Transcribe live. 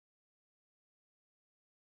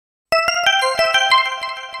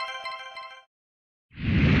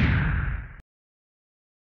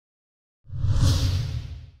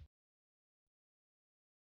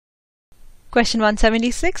Question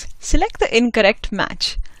 176. Select the incorrect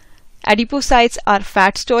match. Adipocytes are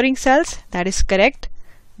fat storing cells. That is correct.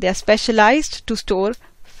 They are specialized to store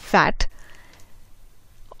fat.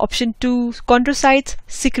 Option 2. Chondrocytes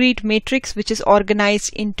secrete matrix which is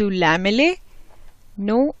organized into lamellae.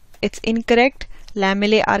 No, it's incorrect.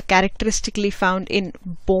 Lamellae are characteristically found in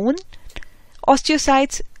bone.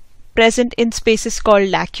 Osteocytes present in spaces called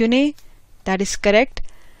lacunae. That is correct.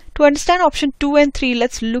 To understand option 2 and 3,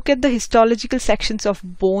 let's look at the histological sections of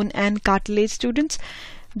bone and cartilage, students.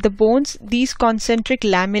 The bones, these concentric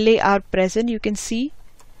lamellae are present, you can see.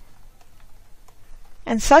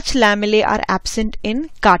 And such lamellae are absent in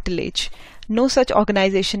cartilage. No such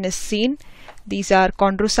organization is seen. These are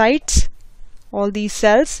chondrocytes, all these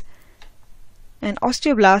cells, and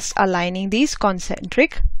osteoblasts are lining these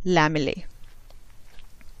concentric lamellae.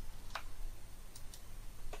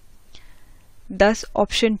 Thus,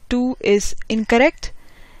 option 2 is incorrect.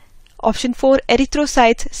 Option 4,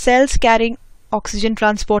 erythrocytes, cells carrying oxygen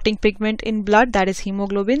transporting pigment in blood, that is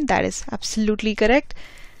hemoglobin, that is absolutely correct.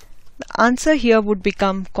 The answer here would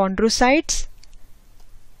become chondrocytes,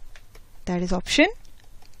 that is option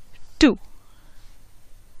 2.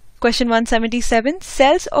 Question 177.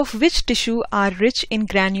 Cells of which tissue are rich in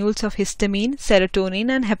granules of histamine, serotonin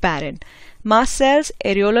and heparin? Mast cells,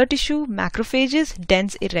 areolar tissue, macrophages,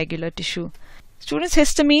 dense irregular tissue. Students,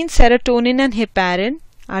 histamine, serotonin and heparin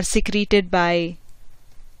are secreted by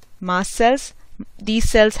mast cells. These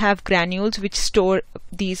cells have granules which store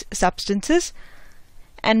these substances,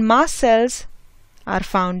 and mast cells are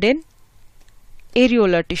found in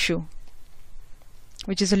areolar tissue,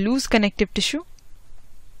 which is a loose connective tissue.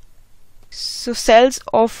 So cells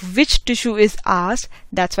of which tissue is asked,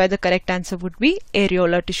 that's why the correct answer would be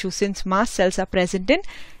areolar tissue, since mast cells are present in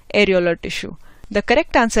areolar tissue. The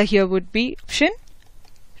correct answer here would be option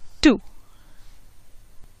 2.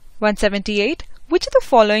 178. Which of the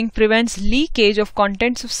following prevents leakage of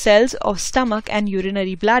contents of cells of stomach and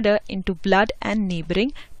urinary bladder into blood and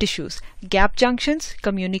neighboring tissues? Gap junctions,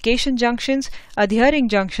 communication junctions, adhering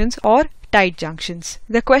junctions or tight junctions.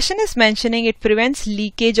 The question is mentioning it prevents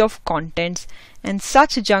leakage of contents, and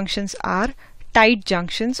such junctions are tight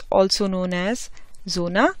junctions, also known as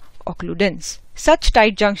zona occludens. Such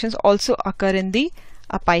tight junctions also occur in the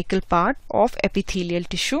apical part of epithelial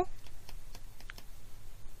tissue.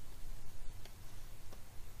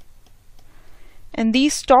 And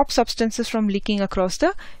these stop substances from leaking across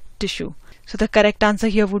the tissue. So the correct answer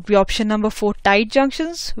here would be option number 4, tight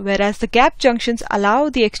junctions, whereas the gap junctions allow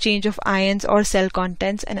the exchange of ions or cell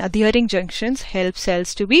contents, and adhering junctions help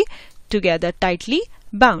cells to be together tightly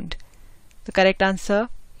bound. The correct answer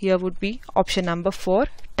here would be option number 4,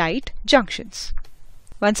 tight junctions.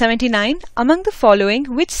 179. Among the following,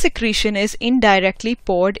 which secretion is indirectly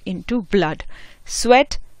poured into blood?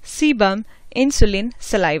 Sweat, sebum, insulin,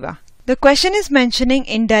 saliva. The question is mentioning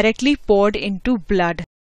indirectly poured into blood,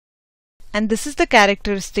 and this is the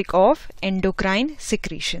characteristic of endocrine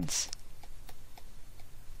secretions.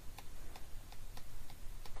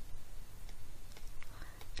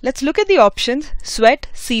 Let's look at the options: sweat,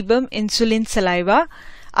 sebum, insulin, saliva.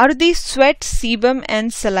 Out of these, sweat, sebum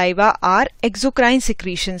and saliva are exocrine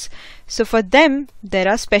secretions. So for them, there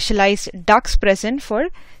are specialized ducts present for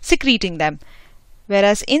secreting them.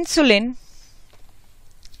 Whereas insulin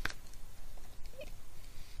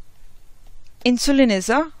is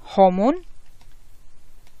a hormone.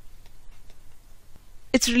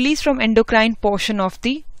 It's released from endocrine portion of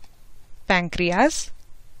the pancreas,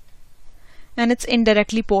 and it's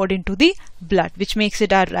indirectly poured into the blood, which makes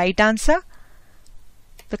it our right answer.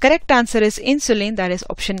 The correct answer is insulin, that is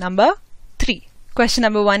option number 3. Question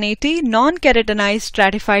number 180. Non-keratinized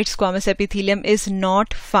stratified squamous epithelium is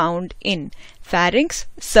not found in pharynx,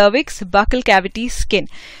 cervix, buccal cavity, skin.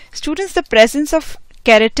 Students, the presence of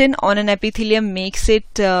keratin on an epithelium makes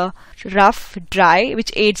it rough, dry,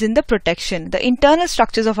 which aids in the protection. The internal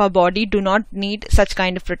structures of our body do not need such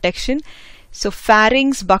kind of protection. So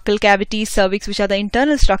pharynx, buccal cavity, cervix, which are the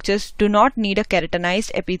internal structures, do not need a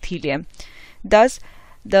keratinized epithelium. Thus,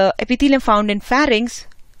 the epithelium found in pharynx,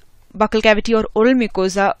 buccal cavity or oral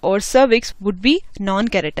mucosa or cervix would be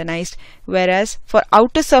non-keratinized, whereas for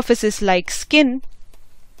outer surfaces like skin,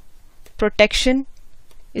 protection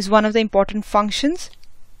is one of the important functions.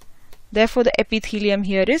 Therefore, the epithelium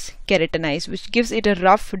here is keratinized, which gives it a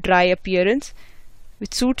rough, dry appearance,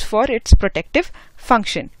 which suits for its protective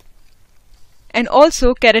function. And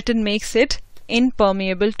also, keratin makes it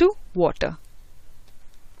impermeable to water.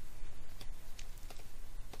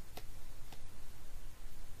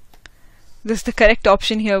 Thus, the correct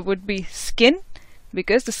option here would be skin,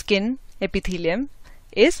 because the skin epithelium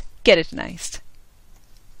is keratinized.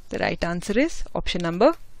 The right answer is option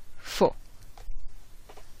number 4.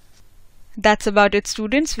 That's about it,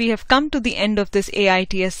 students. We have come to the end of this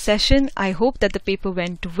AIATS session. I hope that the paper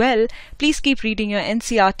went well. Please keep reading your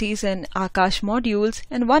NCERTs and Akash modules.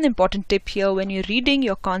 And one important tip here, when you're reading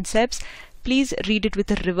your concepts, please read it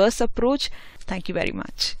with a reverse approach. Thank you very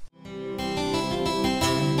much.